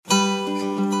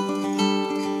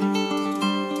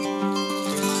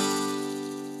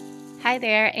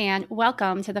there, and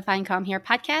welcome to the Find Calm Here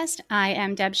podcast. I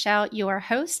am Deb Shell, your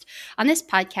host. On this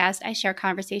podcast, I share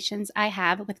conversations I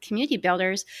have with community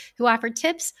builders who offer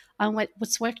tips on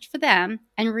what's worked for them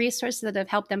and resources that have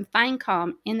helped them find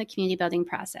calm in the community building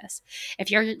process.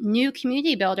 If you're a new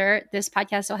community builder, this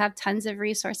podcast will have tons of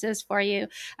resources for you.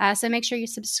 So make sure you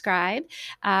subscribe.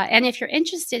 And if you're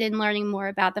interested in learning more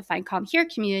about the Find Calm Here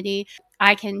community,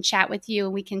 I can chat with you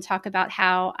and we can talk about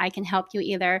how I can help you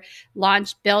either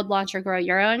launch, or grow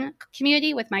your own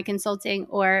community with my consulting,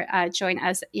 or join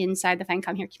us inside the Find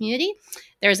Calm Here community.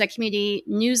 There's a community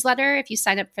newsletter. If you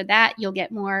sign up for that, you'll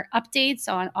get more updates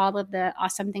on all of the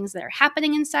awesome things that are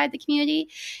happening inside the community.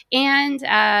 And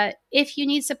if you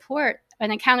need support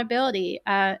and accountability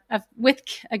with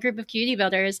a group of community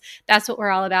builders, that's what we're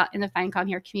all about in the Find Calm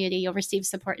Here community. You'll receive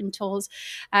support and tools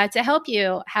to help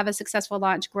you have a successful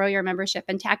launch, grow your membership,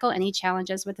 and tackle any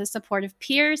challenges with the support of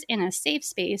peers in a safe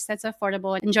space that's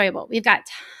affordable and enjoyable. We've got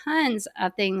tons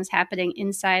of things happening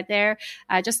inside there.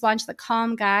 Just launched the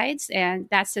Calm Guides, and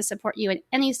that's to support you at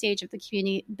any stage of the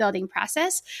community building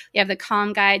process. We have the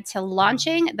Calm Guide to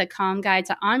launching, the Calm Guide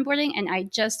to onboarding, and I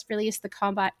just released the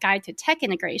Calm Guide to tech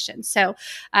integration. So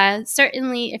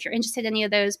certainly, if you're interested in any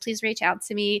of those, please reach out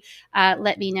to me.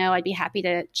 Let me know. I'd be happy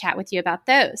to chat with you about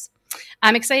those.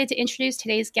 I'm excited to introduce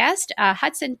today's guest,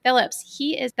 Hudson Phillips.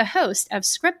 He is the host of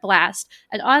Script Blast,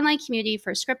 an online community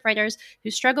for scriptwriters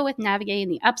who struggle with navigating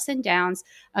the ups and downs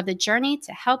of the journey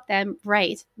to help them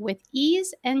write with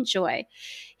ease and joy.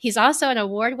 He's also an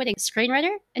award-winning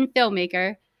screenwriter and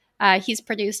filmmaker. He's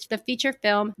produced the feature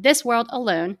film This World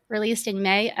Alone, released in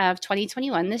May of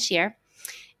 2021 this year.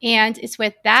 And it's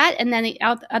with that and then the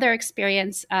other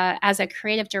experience as a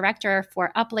creative director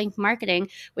for Uplink Marketing,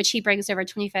 which he brings over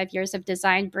 25 years of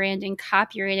design, branding,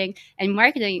 copywriting, and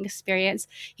marketing experience.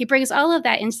 He brings all of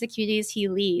that into the communities he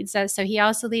leads. So he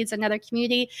also leads another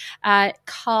community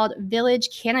called Village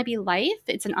Canopy Life.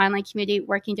 It's an online community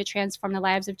working to transform the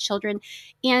lives of children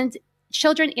and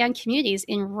communities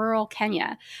in rural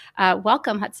Kenya.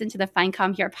 Welcome, Hudson, to the Find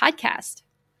Calm Here podcast.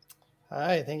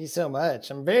 Hi, thank you so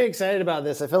much. I'm very excited about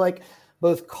this. I feel like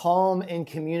both calm and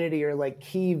community are like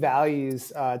key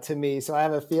values to me. So I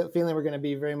have a feeling we're going to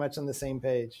be very much on the same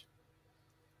page.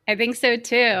 I think so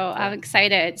too. I'm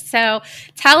excited. So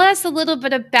tell us a little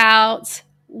bit about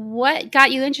what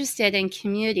got you interested in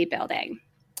community building.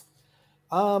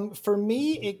 For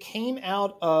me, it came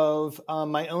out of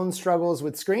my own struggles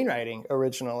with screenwriting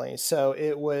originally. So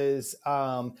it was...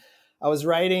 I was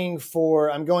writing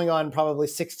I'm going on probably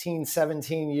 16,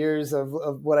 17 years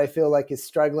of what I feel like is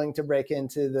struggling to break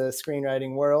into the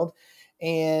screenwriting world.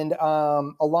 And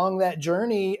along that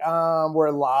journey were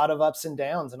a lot of ups and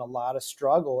downs and a lot of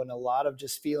struggle and a lot of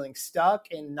just feeling stuck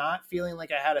and not feeling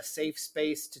like I had a safe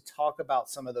space to talk about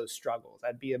some of those struggles.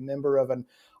 I'd be a member of an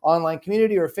online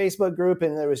community or a Facebook group,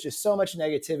 and there was just so much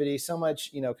negativity, so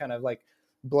much, kind of like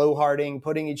blowharding,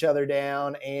 putting each other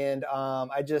down. And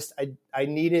I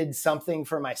needed something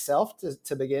for myself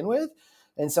to begin with.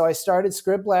 And so I started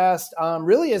Script Blast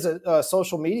really as a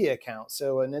social media account.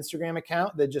 So an Instagram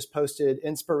account that just posted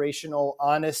inspirational,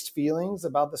 honest feelings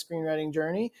about the screenwriting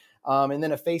journey. And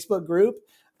then a Facebook group.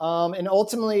 And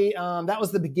ultimately, that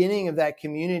was the beginning of that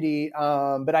community.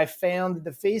 But I found that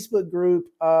the Facebook group,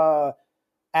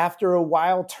 after a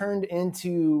while, turned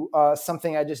into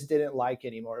something I just didn't like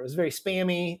anymore. It was very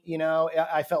spammy.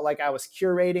 I felt like I was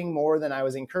curating more than I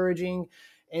was encouraging.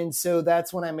 And so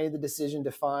that's when I made the decision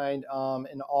to find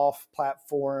an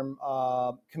off-platform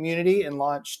community and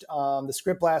launched the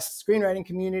Script Blast screenwriting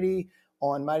community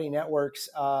on Mighty Networks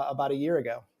about a year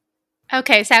ago.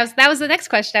 Okay, so that was the next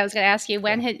question I was going to ask you.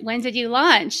 When did you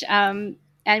launch?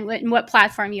 And what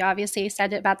platform? You obviously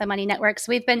said about the Mighty Networks.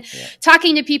 We've been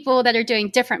talking to people that are doing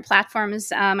different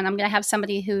platforms, and I'm going to have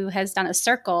somebody who has done a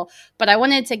circle. But I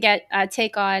wanted to get a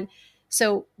take on,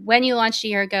 so when you launched a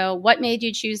year ago, what made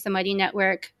you choose the Mighty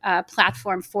Network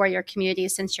platform for your community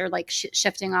since you're like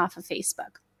shifting off of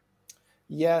Facebook?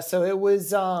 Yeah, so it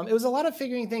was a lot of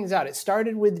figuring things out. It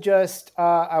started with just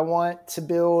I want to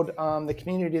build the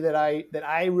community that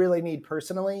I really need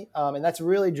personally, and that's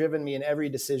really driven me in every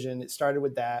decision. It started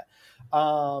with that,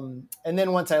 and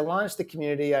then once I launched the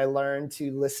community, I learned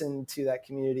to listen to that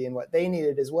community and what they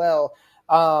needed as well.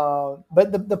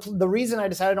 But the reason I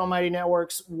decided on Mighty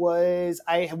Networks was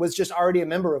I was just already a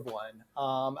member of one.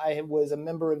 I was a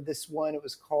member of this one. It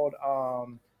was called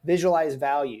Visualize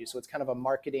Value. So it's kind of a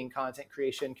marketing content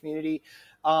creation community.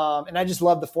 And I just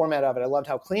loved the format of it. I loved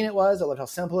how clean it was. I loved how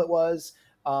simple it was.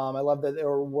 I loved that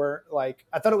there weren't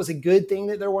I thought it was a good thing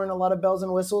that there weren't a lot of bells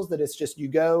and whistles, that it's just you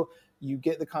go, you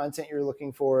get the content you're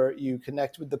looking for, you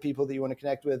connect with the people that you want to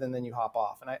connect with, and then you hop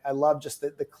off. And I love just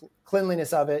the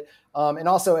cleanliness of it. And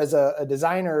also as a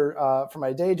designer for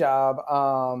my day job,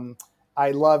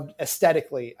 I loved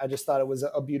aesthetically. I just thought it was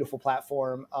a beautiful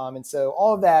platform. And so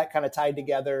all of that kind of tied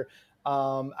together.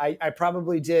 I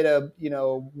probably did a,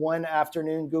 one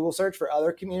afternoon Google search for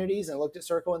other communities and looked at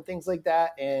Circle and things like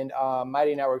that. And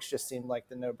Mighty Networks just seemed like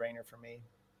the no-brainer for me.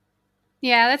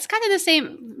 Yeah, that's kind of the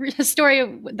same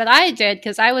story that I did,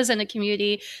 because I was in a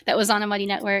community that was on a Mighty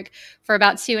Network for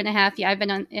about 2.5 years. I've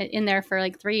been in there for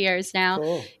like 3 years now,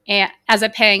 Cool. and as a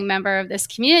paying member of this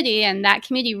community. And that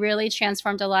community really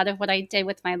transformed a lot of what I did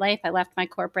with my life. I left my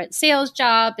corporate sales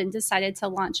job and decided to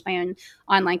launch my own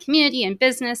online community and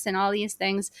business and all these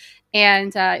things.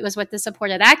 And it was with the support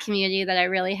of that community that I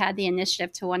really had the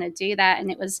initiative to want to do that.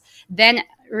 And it was then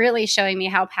really showing me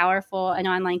how powerful an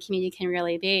online community can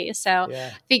really be. So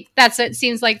Yeah. I think that's what it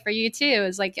seems like for you too,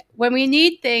 is like when we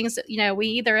need things, we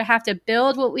either have to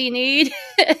build what we need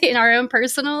in our own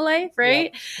personal life,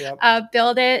 right? Yep.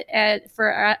 Build it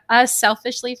for us,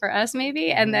 selfishly for us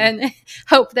maybe, and then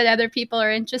hope that other people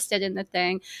are interested in the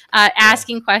thing.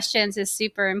 Asking questions is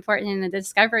super important in the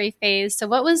discovery phase. So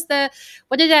what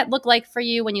did that look like for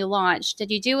you when you launched? Did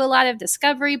you do a lot of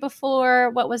discovery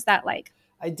before? What was that like?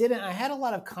 I didn't. I had a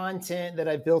lot of content that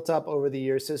I built up over the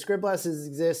years. So Scriptless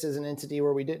exists as an entity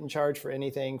where we didn't charge for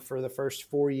anything for the first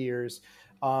 4 years.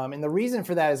 And the reason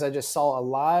for that is I just saw a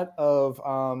lot of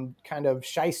kind of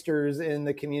shysters in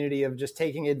the community of just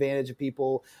taking advantage of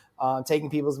people,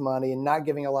 taking people's money and not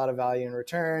giving a lot of value in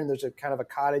return. There's a kind of a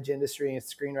cottage industry in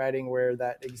screenwriting where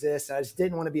that exists. And I just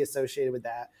didn't want to be associated with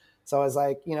that. So I was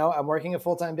like, I'm working a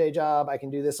full-time day job. I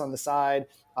can do this on the side.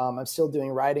 I'm still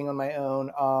doing writing on my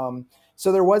own.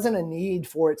 So there wasn't a need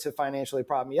for it to financially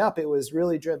prop me up. It was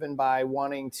really driven by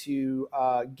wanting to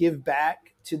give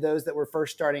back to those that were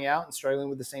first starting out and struggling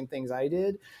with the same things I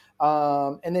did.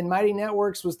 And then Mighty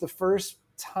Networks was the first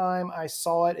time I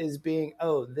saw it as being,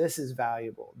 this is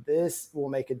valuable. This will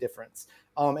make a difference.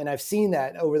 And I've seen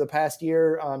that over the past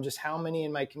year, just how many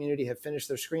in my community have finished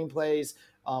their screenplays,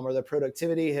 or their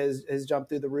productivity has jumped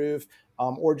through the roof,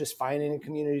 or just finding a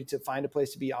community to find a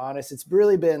place to be honest. It's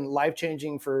really been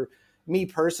life-changing for me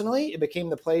personally. It became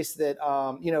the place that,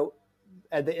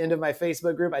 at the end of my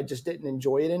Facebook group, I just didn't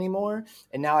enjoy it anymore.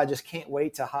 And now I just can't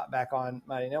wait to hop back on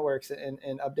Mighty Networks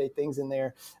and update things in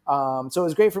there. So it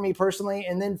was great for me personally.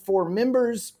 And then for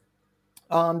members,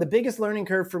 the biggest learning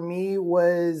curve for me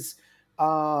was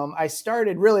I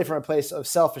started really from a place of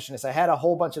selfishness. I had a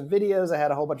whole bunch of videos. I had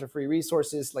a whole bunch of free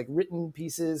resources, like written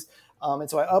pieces. And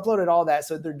so I uploaded all that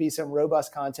so there'd be some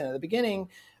robust content at the beginning.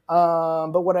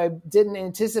 But what I didn't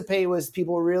anticipate was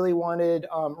people really wanted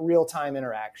real-time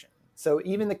interaction. So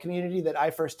even the community that I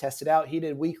first tested out, he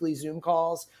did weekly Zoom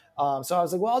calls. So I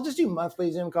was like, well, I'll just do monthly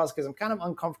Zoom calls because I'm kind of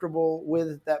uncomfortable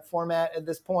with that format at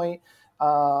this point.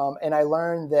 And I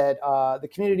learned that the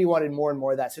community wanted more and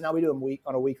more of that. So now we do them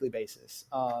on a weekly basis.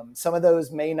 Some of those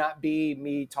may not be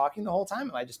me talking the whole time.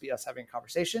 It might just be us having a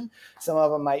conversation. Some of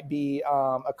them might be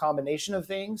a combination of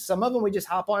things. Some of them we just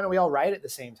hop on and we all write at the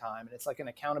same time. And it's like an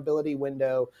accountability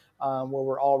window where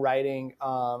we're all writing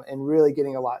and really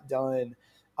getting a lot done.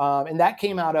 And that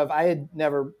came out of, I had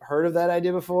never heard of that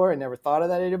idea before and never thought of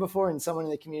that idea before. And someone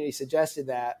in the community suggested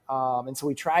that. And so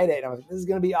we tried it and I was like, this is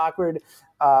going to be awkward.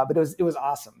 But it was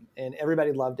awesome and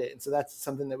everybody loved it. And so that's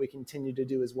something that we continue to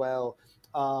do as well.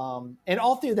 And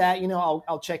all through that,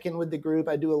 I'll check in with the group.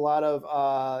 I do a lot of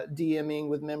DMing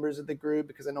with members of the group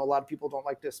because I know a lot of people don't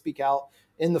like to speak out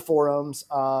in the forums.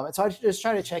 And so I just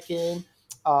try to check in.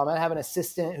 I have an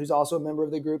assistant who's also a member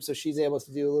of the group. So she's able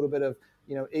to do a little bit of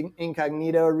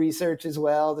incognito research as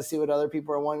well to see what other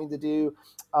people are wanting to do.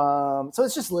 So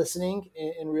it's just listening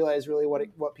and realize really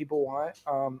what people want.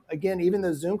 Again, even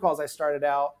those Zoom calls I started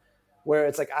out where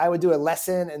it's like I would do a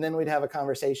lesson and then we'd have a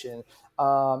conversation.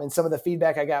 And some of the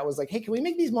feedback I got was like, hey, can we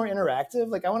make these more interactive?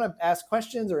 Like I want to ask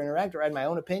questions or interact or add my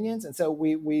own opinions. And so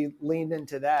we leaned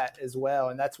into that as well.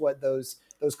 And that's what those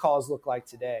calls look like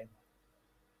today.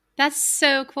 That's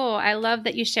so cool. I love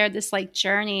that you shared this like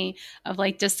journey of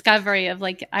like discovery of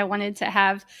like, I wanted to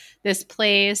have this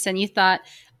place. And you thought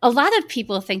a lot of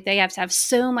people think they have to have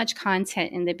so much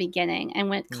content in the beginning. And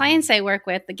when clients I work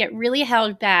with, they get really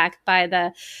held back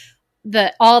by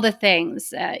all the things,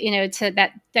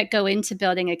 that go into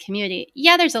building a community.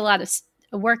 Yeah, there's a lot of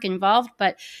work involved,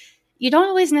 but you don't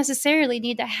always necessarily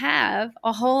need to have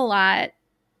a whole lot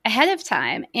ahead of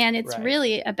time. And it's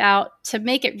really about, to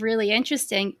make it really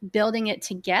interesting, building it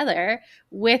together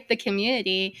with the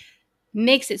community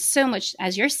makes it so much,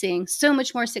 as you're seeing, so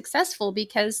much more successful,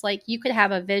 because like you could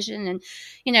have a vision, and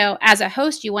as a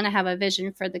host you want to have a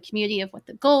vision for the community of what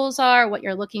the goals are, what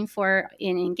you're looking for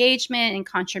in engagement and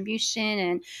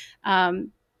contribution,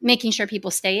 and making sure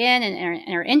people stay in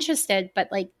and are interested. But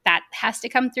like that has to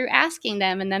come through asking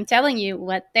them and them telling you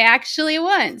what they actually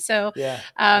want. So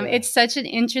it's such an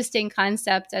interesting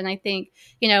concept. And I think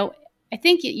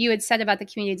you had said about the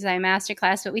community design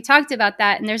masterclass, but we talked about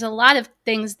that, and there's a lot of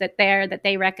things that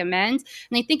they recommend.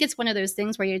 And I think it's one of those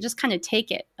things where you just kind of take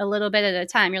it a little bit at a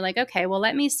time. You're like, okay, well,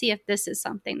 let me see if this is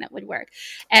something that would work.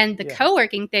 And the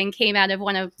co-working thing came out of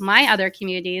one of my other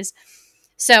communities.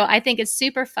 So I think it's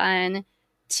super fun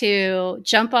to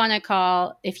jump on a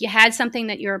call. If you had something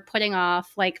that you're putting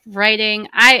off, like writing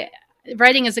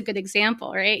is a good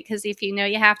example, right? Because if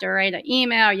you have to write an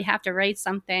email or you have to write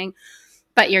something,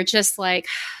 but you're just like,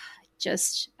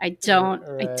 I don't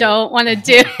want to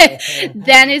do it.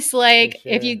 Then it's like,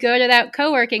 if you go to that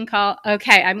co-working call,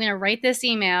 okay, I'm going to write this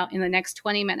email in the next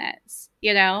 20 minutes.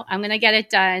 I'm going to get it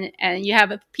done. And you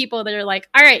have people that are like,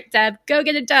 all right, Deb, go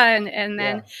get it done. And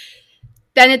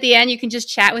then at the end, you can just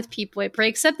chat with people. It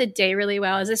breaks up the day really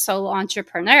well as a solo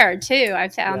entrepreneur too.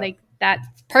 I've found like that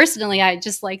personally, I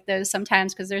just like those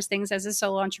sometimes, because there's things as a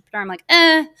solo entrepreneur, I'm like,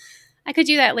 I could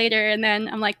do that later. And then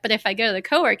I'm like, but if I go to the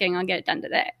co-working, I'll get it done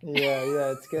today.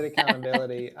 Yeah, it's good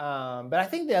accountability. But I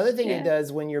think the other thing it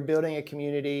does when you're building a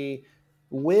community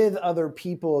with other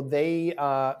people, they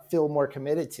feel more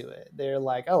committed to it. They're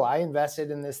like, oh, I invested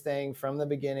in this thing from the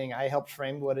beginning. I helped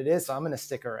frame what it is, so I'm going to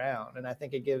stick around. And I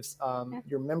think it gives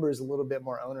your members a little bit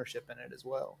more ownership in it as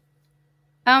well.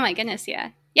 Oh my goodness, yeah.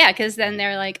 Yeah, because then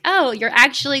they're like, oh, you're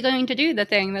actually going to do the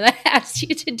thing that I asked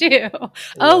you to do.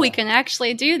 Oh, we can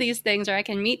actually do these things, or I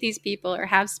can meet these people, or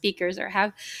have speakers, or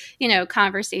have,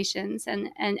 conversations.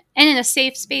 And in a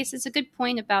safe space is a good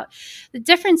point about the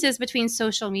differences between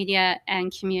social media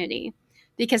and community.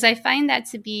 Because I find that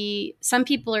to be, some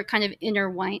people are kind of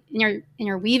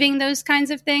interweaving those kinds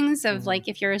of things of like,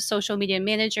 if you're a social media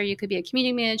manager, you could be a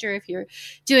community manager. If you're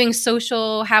doing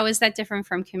social, how is that different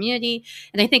from community?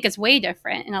 And I think it's way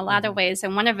different in a lot of ways.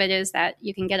 And one of it is that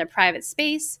you can get a private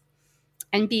space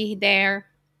and be there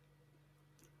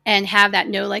and have that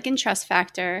know, like, and trust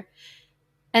factor,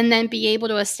 and then be able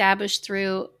to establish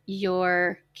through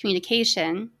your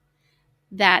communication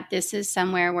that this is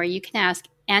somewhere where you can ask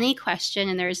any question,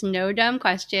 and there's no dumb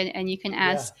question, and you can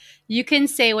ask, you can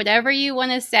say whatever you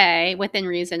want to say within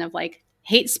reason of like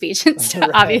hate speech and stuff,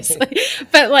 obviously,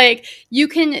 but like you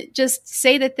can just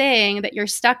say the thing that you're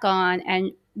stuck on,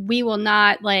 and we will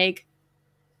not like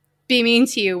be mean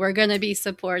to you. We're going to be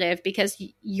supportive, because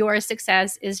your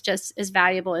success is just as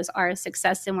valuable as our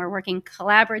success, and we're working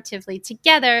collaboratively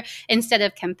together instead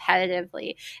of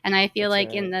competitively. And I feel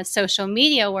like in the social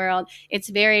media world, it's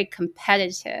very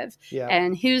competitive,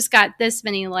 and who's got this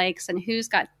many likes and who's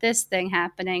got this thing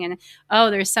happening. And,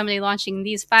 oh, there's somebody launching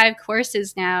these 5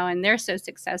 courses now and they're so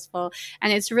successful.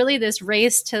 And it's really this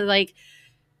race to like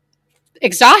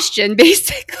exhaustion,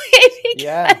 basically,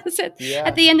 because at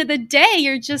the end of the day,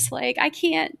 you're just like, I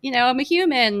can't, I'm a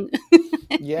human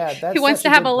that's who wants to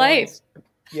have a life.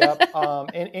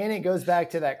 And it goes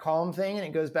back to that calm thing, and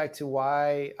it goes back to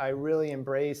why I really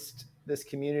embraced this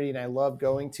community and I love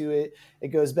going to it. It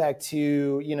goes back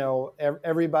to,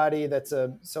 everybody that's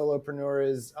a solopreneur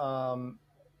is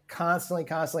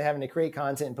constantly having to create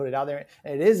content and put it out there,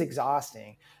 and it is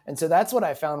exhausting. And so that's what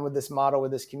I found with this model, with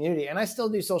this community. And I still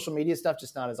do social media stuff,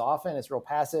 just not as often. It's real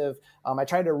passive. I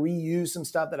try to reuse some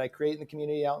stuff that I create in the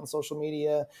community out in social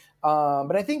media.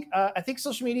 But I think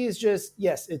social media is just,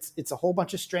 yes, it's a whole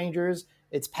bunch of strangers.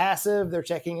 It's passive. They're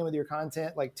checking in with your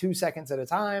content like 2 seconds at a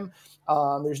time.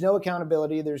 There's no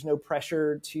accountability. There's no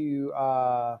pressure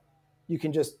to, you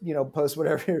can just, post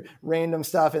whatever random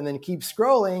stuff and then keep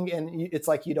scrolling, and it's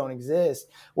like you don't exist.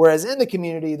 Whereas in the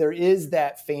community, there is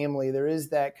that family, there is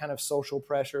that kind of social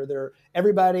pressure.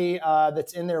 Everybody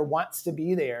that's in there wants to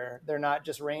be there. They're not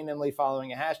just randomly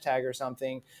following a hashtag or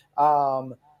something.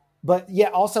 But yeah,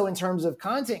 also in terms of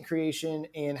content creation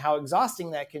and how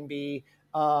exhausting that can be,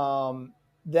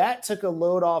 that took a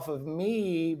load off of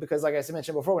me, because like I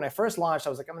mentioned before, when I first launched,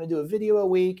 I was like, I'm going to do a video a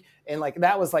week. And like,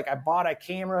 that was like, I bought a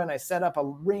camera and I set up a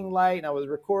ring light and I was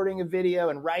recording a video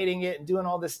and writing it and doing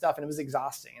all this stuff. And it was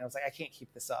exhausting. And I was like, I can't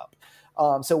keep this up.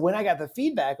 So when I got the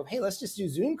feedback of, hey, let's just do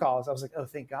Zoom calls, I was like, oh,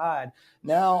 thank God.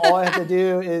 Now all I have to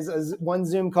do is one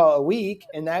Zoom call a week.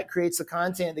 And that creates the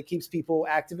content that keeps people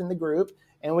active in the group.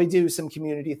 And we do some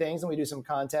community things, and we do some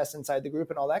contests inside the group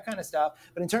and all that kind of stuff.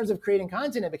 But in terms of creating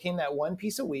content, it became that one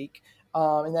piece a week.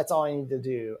 And that's all I need to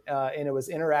do. And it was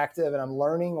interactive, and I'm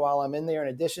learning while I'm in there, in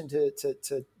addition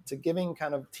to to giving,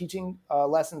 kind of teaching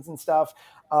lessons and stuff.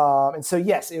 And so,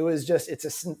 yes, it's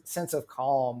a sense of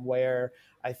calm where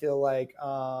I feel like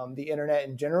the internet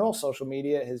in general, social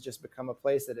media, has just become a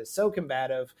place that is so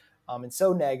combative and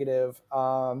so negative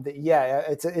that, yeah,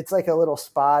 it's like a little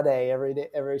spa day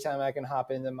every time I can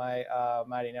hop into my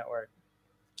Mighty Network.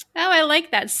 Oh, I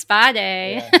like that, spa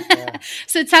day. Yeah.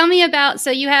 So tell me about, so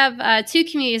you have two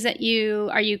communities that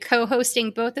are you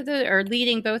co-hosting both of those or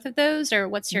leading both of those, or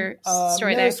what's your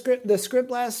story there? The Script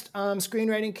Blast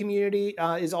screenwriting community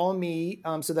is all me.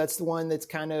 So that's the one that's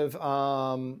kind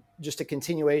of just a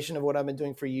continuation of what I've been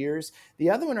doing for years.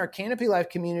 The other one, our Canopy Life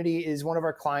community, is one of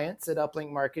our clients at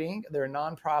Uplink Marketing. They're a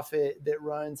nonprofit that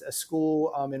runs a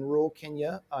school in rural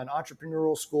Kenya, an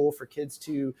entrepreneurial school for kids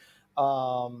to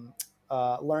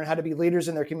learn how to be leaders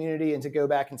in their community and to go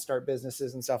back and start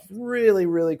businesses and stuff. Really,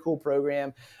 really cool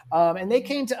program. And they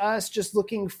came to us just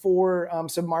looking for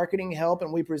some marketing help.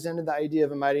 And we presented the idea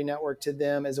of a Mighty Network to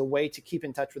them as a way to keep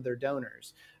in touch with their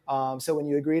donors. So when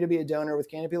you agree to be a donor with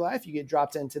Canopy Life, you get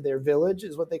dropped into their village,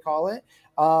 is what they call it.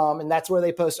 And that's where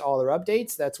they post all their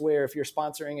updates. That's where, if you're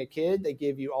sponsoring a kid, they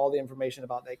give you all the information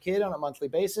about that kid on a monthly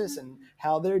basis and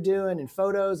how they're doing and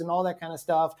photos and all that kind of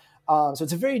stuff. So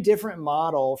it's a very different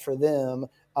model for them,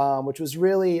 which was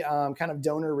really kind of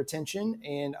donor retention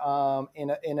and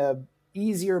in a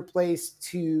easier place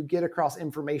to get across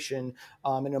information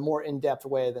in a more in-depth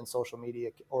way than social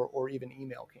media or even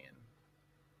email can.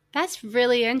 That's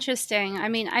really interesting. I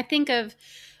mean, I think of,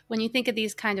 when you think of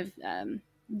these kind of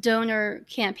donor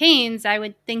campaigns, I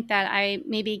would think that I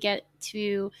maybe get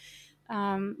to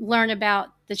learn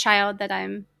about the child that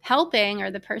I'm helping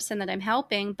or the person that I'm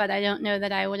helping, but I don't know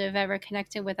that I would have ever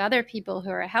connected with other people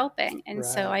who are helping. And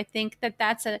so I think that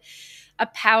that's a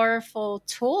powerful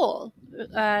tool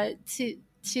to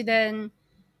then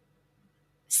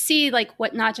see like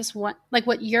what not just one, like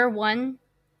what your one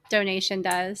donation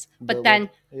does, but then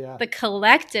the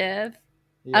collective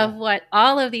of what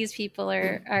all of these people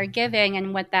are giving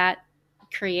and what that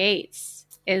creates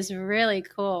is really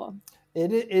cool.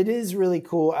 It is really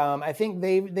cool. I think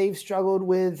they've struggled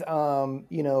with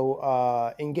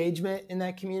engagement in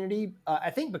that community. I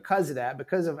think because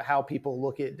of how people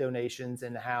look at donations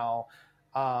and how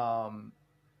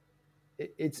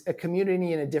it's a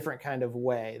community in a different kind of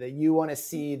way, that you want to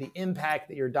see the impact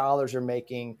that your dollars are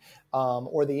making,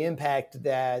 or the impact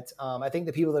that I think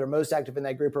the people that are most active in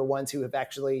that group are ones who have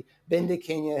actually been to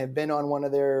Kenya, have been on one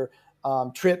of their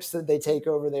trips that they take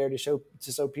over there to show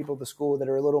people the school, that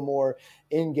are a little more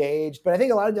engaged. But I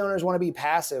think a lot of donors want to be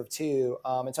passive too.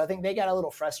 And so I think they got a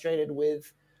little frustrated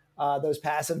with those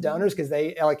passive donors, because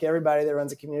they, like everybody that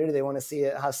runs a community, they want to see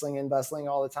it hustling and bustling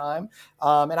all the time.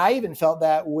 And I even felt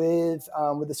that with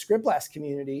the Script Blast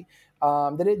community,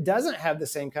 that it doesn't have the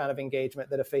same kind of engagement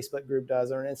that a Facebook group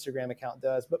does or an Instagram account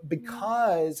does, but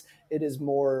because it is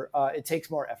more, it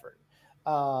takes more effort.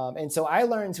 And so I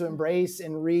learned to embrace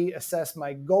and reassess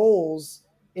my goals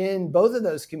in both of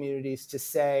those communities to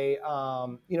say,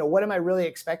 what am I really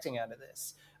expecting out of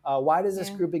this? Why does this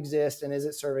group exist, and is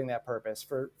it serving that purpose?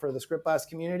 For the Script Blast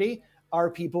community, are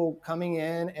people coming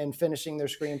in and finishing their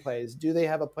screenplays? Do they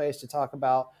have a place to talk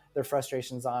about their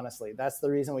frustrations honestly? That's the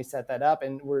reason we set that up,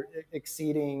 and we're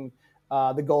exceeding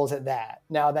the goals at that.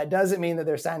 Now, that doesn't mean that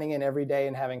they're signing in every day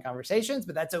and having conversations,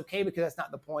 but that's okay, because that's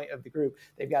not the point of the group.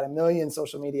 They've got a million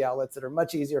social media outlets that are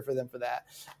much easier for them for that.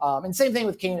 And same thing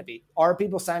with Canopy. Are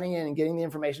people signing in and getting the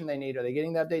information they need? Are they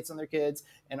getting the updates on their kids?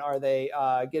 And are they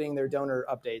getting their donor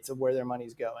updates of where their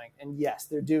money's going? And yes,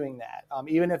 they're doing that.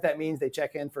 Even if that means they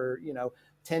check in for,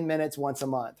 10 minutes once a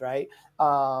month, right?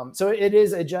 So it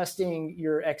is adjusting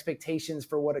your expectations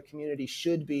for what a community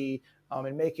should be,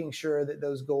 and making sure that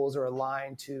those goals are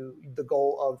aligned to the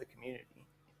goal of the community.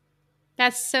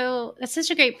 That's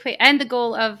such a great point. And the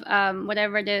goal of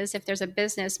whatever it is, if there's a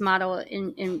business model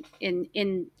in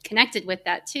connected with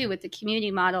that too, with the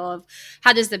community model of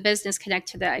how does the business connect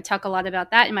to that? I talk a lot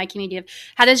about that in my community of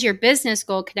how does your business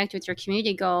goal connect with your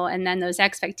community goal, and then those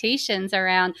expectations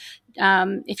around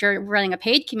if you're running a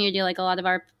paid community like a lot of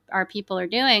our people are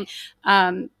doing,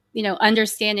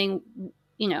 understanding,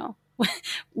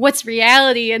 what's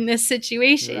reality in this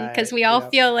situation, because we all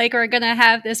feel like we're going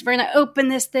to open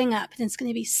this thing up and it's going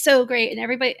to be so great, and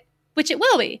everybody, which it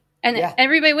will be, and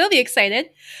everybody will be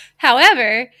excited.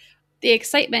 However, the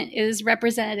excitement is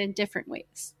represented in different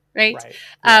ways. Right.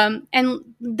 And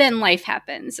then life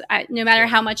happens. No matter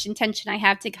how much intention I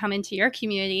have to come into your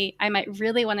community, I might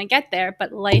really want to get there,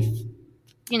 but life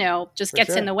just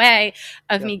gets in the way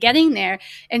of me getting there.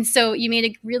 And so you made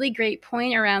a really great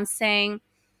point around saying,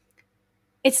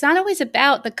 it's not always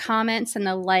about the comments and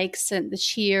the likes and the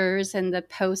cheers and the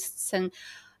posts, and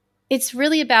it's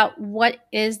really about what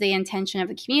is the intention of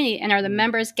the community, and are the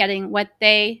members getting what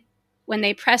they, when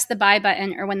they press the buy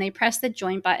button or when they press the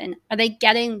join button, are they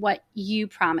getting what you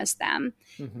promised them?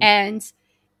 Mm-hmm. And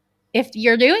if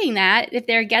you're doing that, if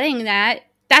they're getting that,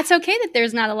 that's okay that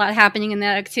there's not a lot happening in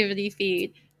that activity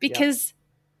feed, because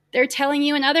they're telling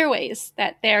you in other ways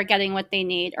that they're getting what they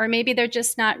need. Or maybe they're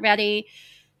just not ready,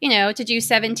 to do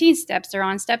 17 steps or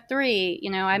on step 3.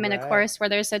 I'm in a course where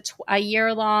there's a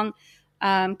year-long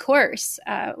course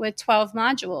with 12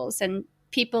 modules, and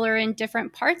people are in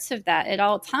different parts of that at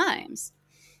all times.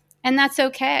 And that's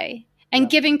okay. And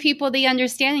giving people the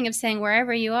understanding of saying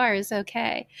wherever you are is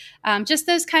okay. Just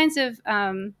those kinds of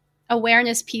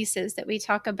awareness pieces that we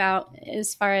talk about,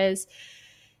 as far as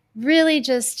really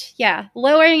just,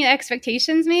 lowering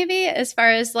expectations maybe, as far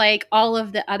as like all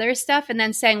of the other stuff, and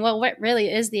then saying, well, what really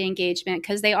is the engagement?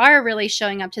 Because they are really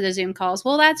showing up to the Zoom calls.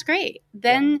 Well, that's great.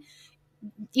 Then,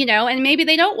 and maybe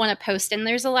they don't want to post. And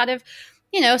there's a lot of,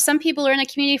 some people are in a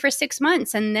community for 6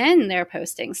 months and then they're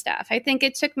posting stuff. I think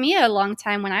it took me a long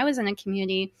time when I was in a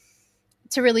community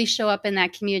to really show up in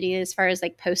that community as far as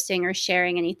like posting or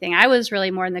sharing anything. I was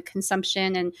really more in the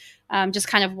consumption and just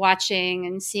kind of watching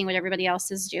and seeing what everybody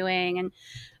else is doing. And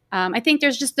I think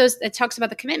there's just those, it talks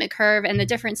about the commitment curve and the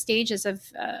different stages of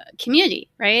community,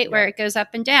 right? Where it goes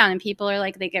up and down, and people are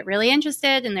like, they get really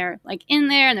interested and they're like in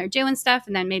there and they're doing stuff,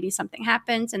 and then maybe something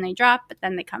happens and they drop, but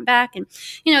then they come back. And,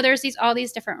 there's all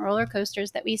these different roller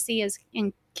coasters that we see as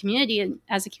in community, and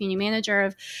as a community manager,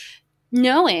 of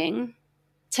knowing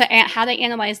how to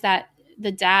analyze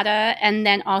the data, and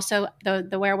then also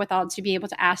the wherewithal to be able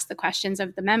to ask the questions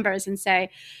of the members and say,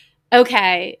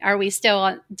 okay, are we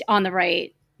still on the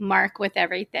right mark with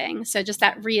everything? So just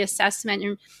that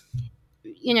reassessment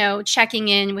and, checking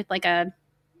in with like a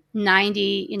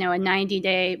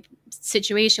 90-day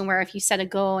situation, where if you set a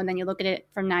goal and then you look at it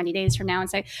from 90 days from now and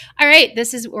say, all right,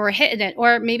 we're hitting it,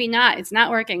 or maybe not, it's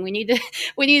not working. We needed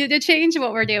to change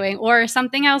what we're doing, or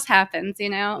something else happens,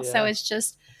 So it's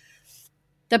just,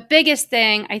 the biggest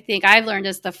thing I think I've learned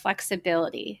is the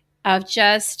flexibility of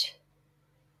just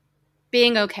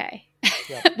being okay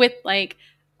with like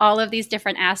all of these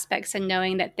different aspects, and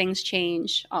knowing that things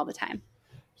change all the time.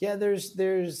 Yeah, there's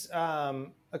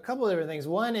a couple of different things.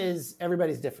 One is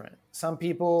everybody's different. Some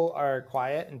people are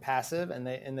quiet and passive, and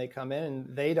they come in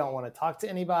and they don't want to talk to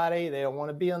anybody. They don't want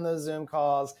to be on those Zoom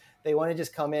calls. They want to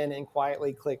just come in and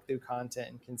quietly click through content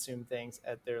and consume things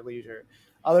at their leisure.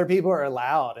 Other people are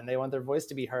loud and they want their voice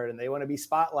to be heard, and they want to be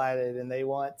spotlighted, and they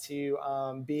want to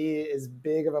be as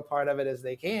big of a part of it as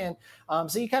they can.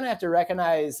 So you kind of have to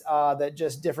recognize that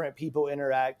just different people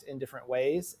interact in different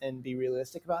ways, and be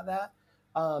realistic about that.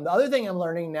 The other thing I'm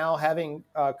learning now, having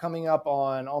coming up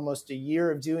on almost a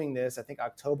year of doing this, I think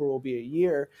October will be a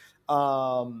year,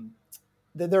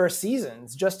 that there are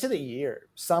seasons just to the year.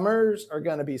 Summers are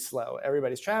going to be slow.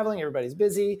 Everybody's traveling. Everybody's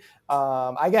busy.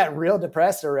 I got real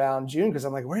depressed around June because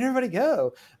I'm like, where'd everybody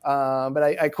go? But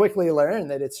I quickly learned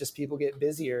that it's just people get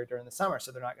busier during the summer,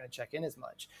 so they're not going to check in as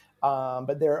much.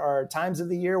 But there are times of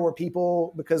the year where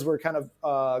people, because we're kind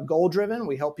of goal driven,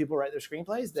 we help people write their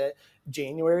screenplays, that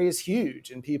January is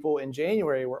huge, and people in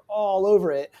January were all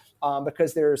over it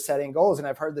because they're setting goals. And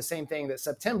I've heard the same thing, that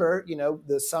September,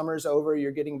 the summer's over,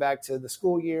 you're getting back to the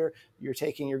school year, you're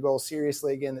taking your goals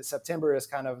seriously again, that September is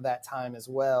kind of that time as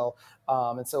well.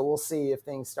 And so we'll see if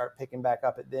things start picking back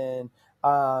up at then.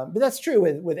 But that's true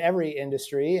with every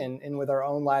industry, and with our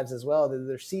own lives as well, that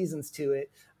there's seasons to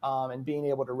it, and being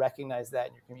able to recognize that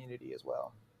in your community as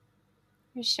well.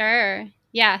 For sure.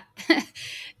 Yeah.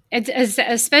 It's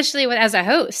especially as a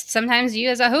host. Sometimes you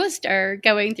as a host are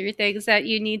going through things that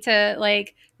you need to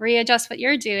like readjust what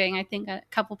you're doing. I think a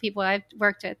couple people I've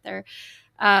worked with,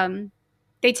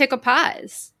 they took a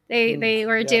pause. They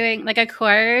were doing like a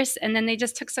course, and then they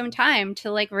just took some time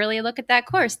to like really look at that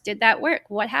course. Did that work?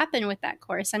 What happened with that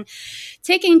course? And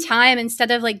taking time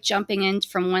instead of like jumping in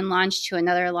from one launch to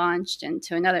another launch and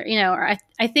to another, or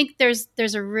I think there's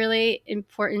a really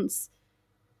importance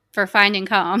for finding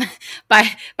calm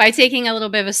by taking a little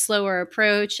bit of a slower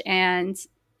approach. And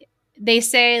they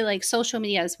say like social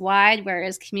media is wide,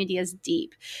 whereas community is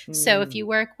deep. So if you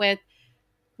work with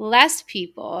less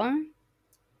people,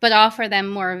 but offer them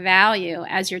more value,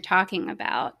 as you're talking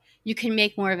about, you can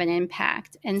make more of an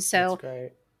impact. And so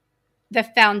the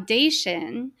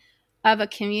foundation of a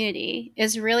community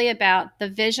is really about the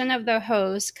vision of the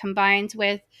host combined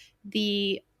with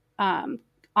the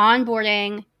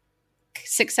onboarding,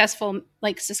 successfully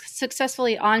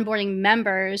onboarding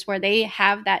members where they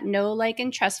have that know, like,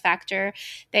 and trust factor,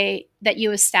 that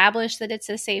you establish that it's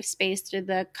a safe space through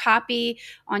the copy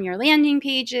on your landing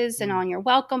pages and on your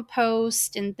welcome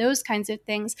post and those kinds of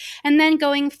things. And then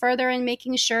going further and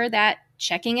making sure that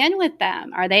checking in with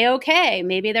them. Are they okay?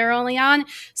 Maybe they're only on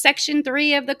section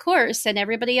 3 of the course and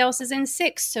everybody else is in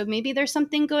 6. So maybe there's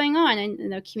something going on,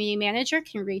 and the community manager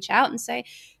can reach out and say,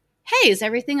 hey, is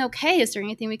everything okay? Is there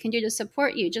anything we can do to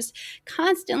support you? Just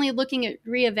constantly looking at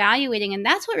reevaluating. And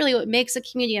that's what makes a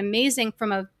community amazing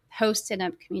from a host and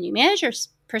a community manager's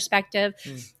perspective,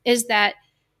 is that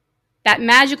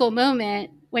magical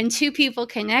moment when two people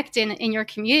connect in your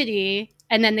community,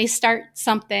 and then they start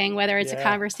something, whether it's a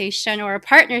conversation or a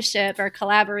partnership or a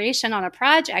collaboration on a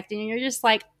project. And you're just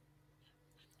like,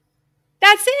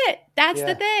 that's it. That's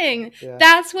the thing. Yeah.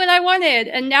 That's what I wanted.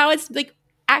 And now it's like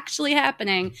actually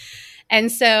happening.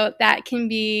 And so that can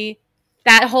be,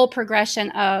 that whole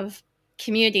progression of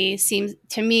community seems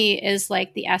to me is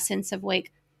like the essence of,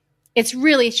 like, it's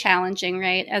really challenging,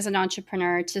 right, as an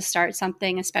entrepreneur to start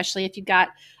something, especially if you've got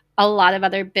a lot of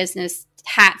other business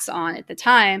hats on at the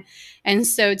time. And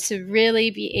so to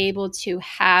really be able to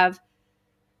have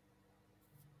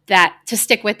that, to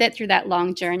stick with it through that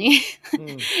long journey.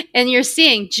 And you're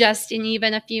seeing just in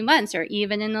even a few months or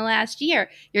even in the last year,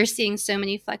 you're seeing so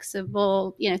many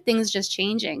flexible, things just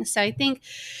changing. So I think,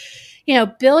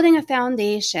 building a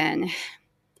foundation,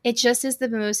 it just is the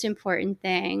most important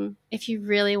thing if you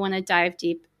really want to dive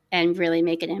deep and really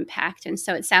make an impact. And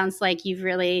so it sounds like you've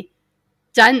really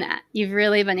done that. You've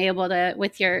really been able to,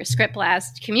 with your Script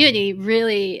Blast community,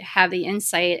 really have the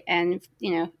insight and,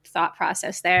 thought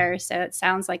process there. So it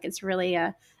sounds like it's really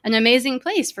an amazing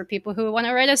place for people who want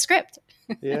to write a script.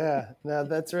 Yeah, no,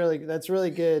 that's really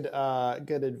good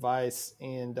advice,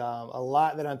 and a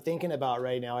lot that I'm thinking about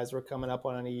right now as we're coming up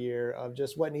on a year of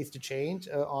just what needs to change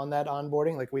on that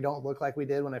onboarding. Like, we don't look like we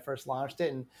did when I first launched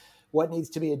it, and what needs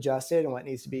to be adjusted and what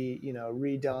needs to be,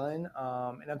 redone.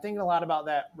 And I'm thinking a lot about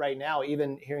that right now,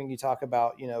 even hearing you talk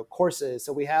about, courses.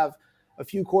 So we have a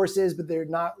few courses, but they're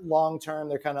not long-term.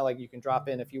 They're kind of like, you can drop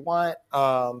in if you want.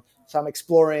 So I'm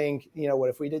exploring, what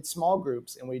if we did small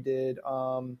groups and we did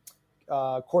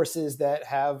courses that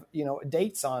have,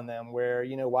 dates on them where,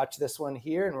 watch this one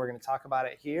here and we're going to talk about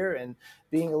it here, and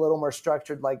being a little more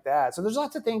structured like that. So there's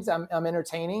lots of things I'm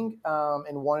entertaining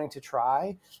and wanting to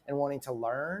try and wanting to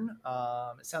learn.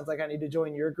 It sounds like I need to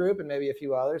join your group and maybe a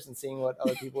few others, and seeing what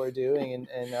other people are doing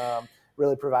and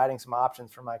really providing some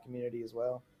options for my community as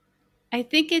well. I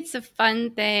think it's a fun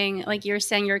thing. Like you're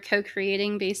saying, you're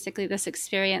co-creating basically this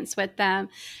experience with them.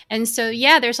 And so,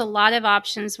 there's a lot of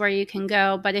options where you can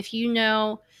go. But if you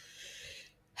know,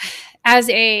 as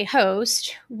a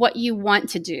host, what you want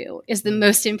to do is the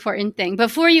most important thing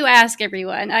before you ask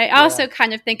everyone. I also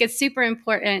kind of think it's super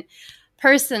important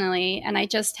personally. And I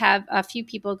just have a few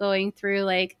people going through,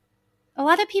 like, a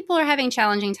lot of people are having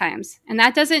challenging times. And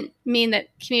that doesn't mean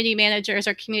that community managers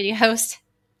or community hosts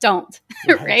don't,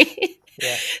 right?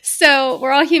 Yeah. So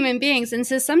we're all human beings. And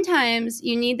so sometimes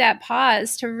you need that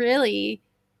pause to really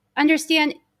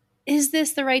understand, is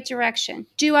this the right direction?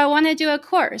 Do I want to do a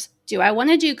course? Do I want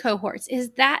to do cohorts?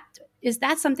 Is that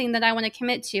something that I want to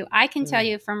commit to? I can tell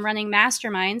you from running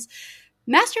masterminds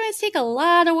take a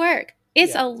lot of work.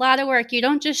 It's a lot of work. You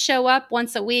don't just show up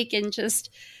once a week and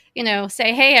just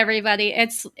say, hey, everybody.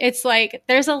 It's like,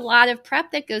 there's a lot of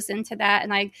prep that goes into that.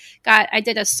 And I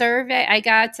did a survey. I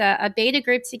got a beta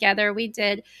group together. We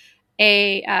did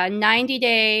a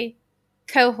 90-day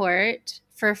cohort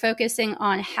for focusing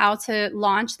on how to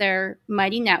launch their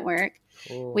Mighty Network.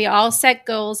 Cool. We all set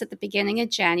goals at the beginning of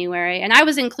January. And I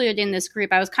was included in this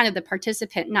group. I was kind of the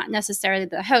participant, not necessarily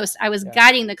the host. I was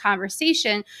guiding the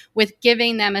conversation with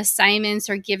giving them assignments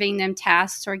or giving them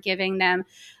tasks or giving them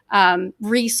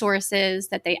resources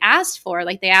that they asked for.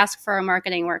 Like, they asked for a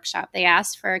marketing workshop. They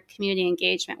asked for a community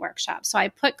engagement workshop. So I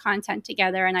put content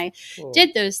together and I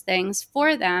did those things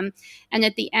for them. And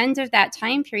at the end of that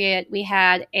time period, we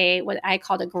had what I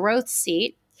called a growth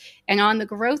seat. And on the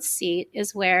growth seat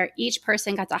is where each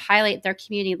person got to highlight their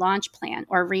community launch plan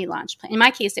or relaunch plan. In my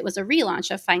case, it was a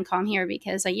relaunch of Find Calm Here,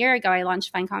 because a year ago I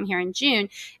launched Find Calm Here in June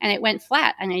and it went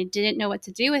flat and I didn't know what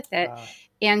to do with it.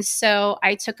 And so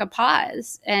I took a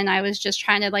pause and I was just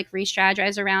trying to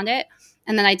re-strategize around it.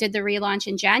 And then I did the relaunch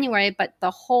in January, but the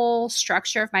whole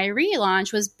structure of my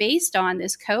relaunch was based on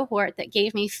this cohort that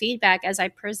gave me feedback as I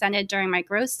presented during my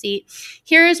growth seat.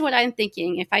 Here's what I'm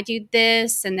thinking. If I do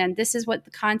this, and then this is what the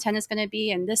content is going to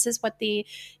be, and this is what the,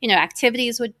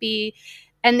 activities would be.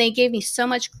 and they gave me so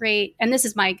much great, and this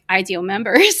is my ideal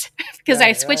members because Right,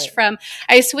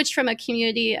 I switched from a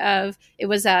community of,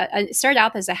 it started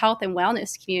out as a health and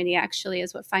wellness community, actually,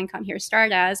 is what Find Calm here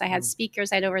started as. I had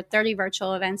speakers. I had over 30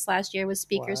 virtual events last year with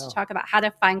speakers to talk about how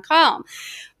to find calm.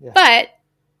 Yeah. But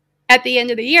at the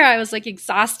end of the year, I was like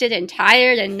exhausted and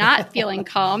tired and not feeling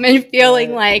calm and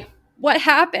feeling like, what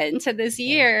happened to this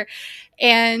year?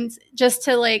 And just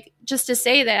to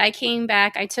say that I came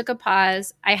back, I took a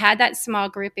pause. I had that small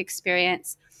group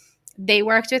experience. They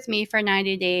worked with me for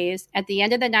 90 days. At the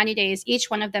end of the 90 days,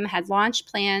 each one of them had launch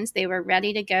plans. They were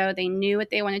ready to go. They knew what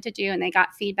they wanted to do, and they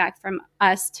got feedback from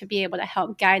us to be able to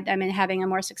help guide them in having a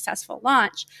more successful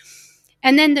launch.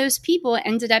 And then those people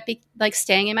ended up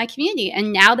staying in my community,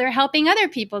 and now they're helping other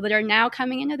people that are now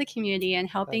coming into the community and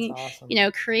helping,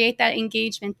 awesome. Create that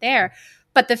engagement there.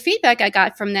 But the feedback I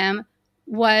got from them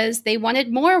was they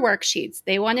wanted more worksheets.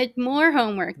 They wanted more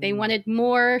homework. They wanted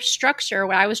more structure,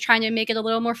 where I was trying to make it a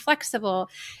little more flexible.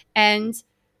 And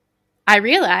I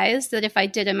realized that if I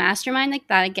did a mastermind like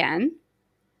that again,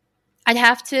 I'd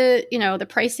have to, the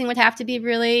pricing would have to be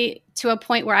really to a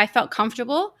point where I felt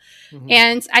comfortable.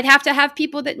 And I'd have to have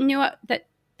people that knew that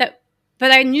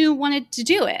I knew wanted to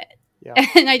do it. Yeah.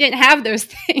 And I didn't have those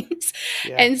things.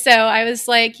 Yeah. And so I was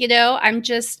like, I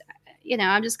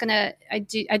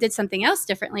did something else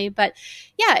differently. But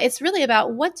yeah, it's really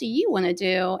about, what do you want to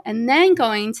do? And then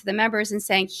going to the members and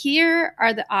saying, here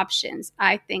are the options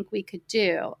I think we could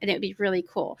do. And it'd be really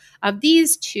cool. Of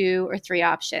these 2 or 3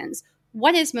 options,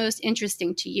 what is most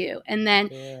interesting to you? And then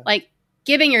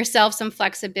giving yourself some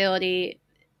flexibility,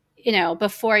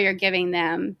 before you're giving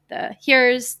them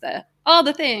here's all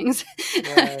the things,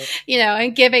 right.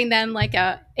 And giving them like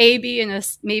a B and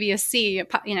maybe a C,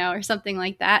 or something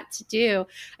like that to do,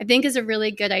 I think is a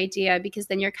really good idea, because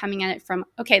then you're coming at it from,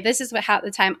 okay, this is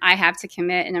the time I have to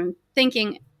commit. And I'm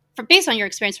thinking, based on your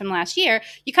experience from last year,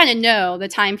 you kind of know the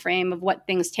time frame of what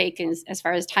things take as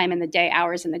far as time in the day,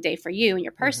 hours in the day for you and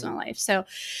your personal life. So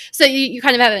you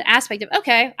kind of have an aspect of,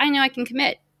 okay, I know I can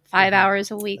commit 5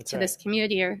 hours a week to this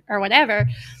community or whatever.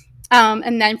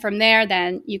 And then from there,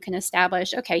 then you can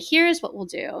establish, okay, here's what we'll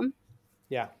do.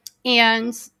 Yeah.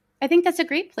 And I think that's a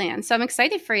great plan. So I'm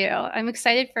excited for you. I'm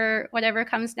excited for whatever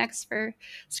comes next for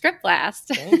Script Blast.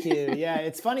 Thank you. Yeah,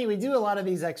 it's funny. We do a lot of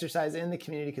these exercises in the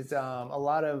community because a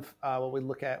lot of what we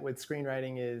look at with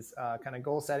screenwriting is kind of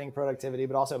goal setting, productivity,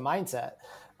 but also mindset.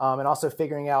 And also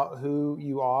figuring out who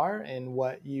you are and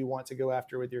what you want to go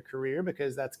after with your career,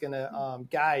 because that's going to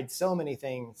guide so many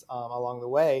things along the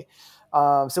way.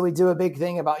 So we do a big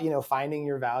thing about, finding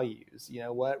your values,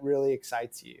 what really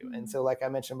excites you. And so, like I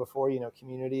mentioned before,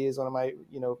 community is one of my,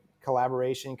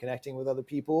 collaboration, connecting with other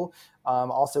people.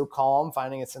 Also calm,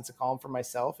 finding a sense of calm for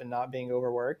myself and not being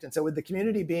overworked. And so with the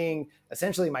community being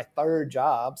essentially my third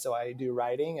job, so I do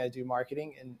writing, I do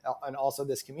marketing, and also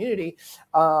this community,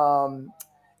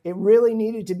 it really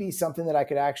needed to be something that I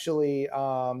could actually,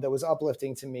 that was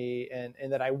uplifting to me and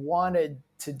that I wanted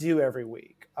to do every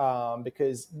week,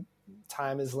 because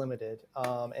time is limited,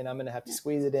 and I'm going to have to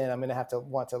squeeze it in. I'm going to have to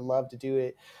want to love to do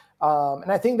it.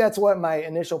 And I think that's what my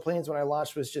initial plans when I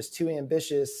launched was just too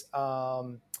ambitious,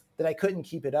 that I couldn't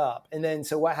keep it up. And then,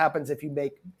 so what happens if you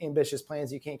make ambitious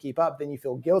plans you can't keep up? Then you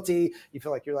feel guilty. You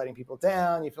feel like you're letting people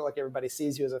down. You feel like everybody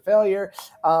sees you as a failure.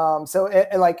 On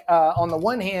the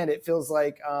one hand, it feels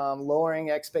like lowering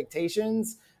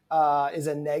expectations is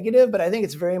a negative, but I think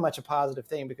it's very much a positive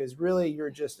thing, because really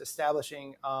you're just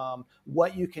establishing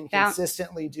what you can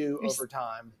consistently do over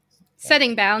time.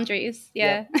 Setting boundaries.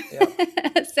 Yeah.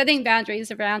 Yep. Setting boundaries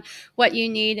around what you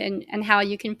need and how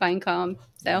you can find calm.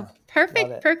 So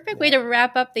perfect way to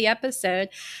wrap up the episode.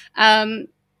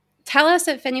 Tell us,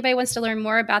 if anybody wants to learn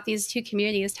more about these 2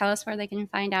 communities, tell us where they can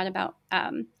find out about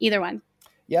either one.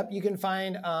 Yep. You can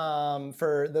find,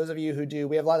 for those of you who do,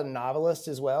 we have a lot of novelists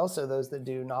as well. So those that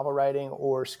do novel writing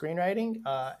or screenwriting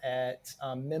at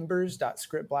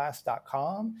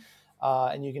members.scriptblast.com.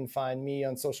 And you can find me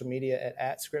on social media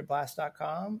at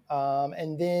scriptblast.com.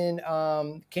 And then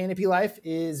Canopy Life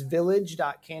is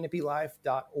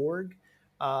village.canopylife.org,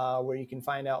 where you can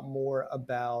find out more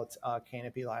about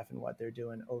Canopy Life and what they're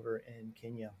doing over in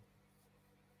Kenya.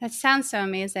 That sounds so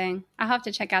amazing. I'll have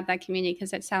to check out that community,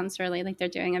 because it sounds really like they're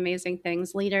doing amazing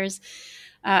things. Leaders,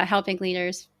 helping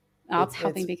leaders.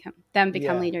 Helping become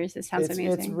leaders. It sounds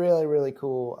amazing. It's really, really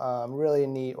cool. Really a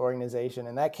neat organization.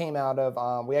 And that came out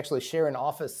of, we actually share an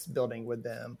office building with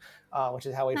them, which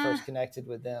is how we first connected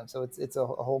with them. So it's a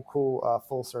whole cool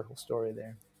full circle story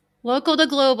there. Local to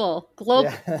global.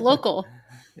 Yeah. Global.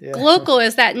 Yeah. Glocal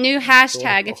is that new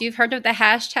hashtag. Global. If you've heard of the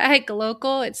hashtag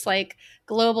Glocal, it's like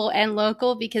global and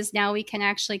local, because now we can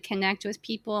actually connect with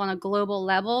people on a global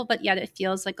level, but yet it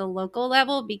feels like a local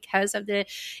level because of the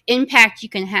impact you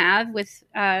can have with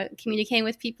communicating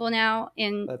with people now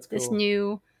in That's this cool.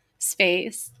 new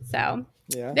space. So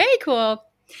Yeah. very cool.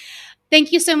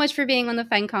 Thank you so much for being on the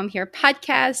Find Calm Here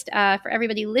podcast. For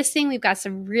everybody listening, we've got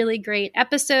some really great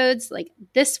episodes like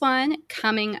this one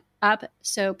coming up.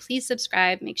 So please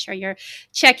subscribe. Make sure you're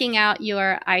checking out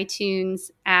your iTunes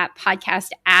podcast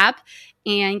app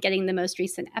and getting the most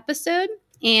recent episode.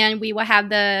 And we will have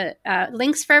the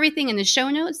links for everything in the show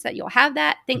notes that you'll have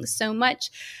that. Thanks so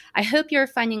much. I hope you're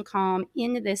finding calm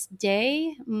in this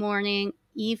day, morning,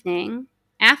 evening,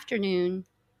 afternoon,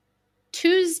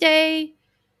 Tuesday,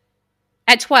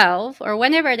 at 12 or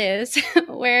whenever it is,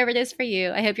 wherever it is for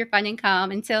you. I hope you're finding calm.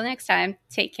 Until next time,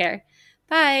 take care.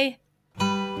 Bye.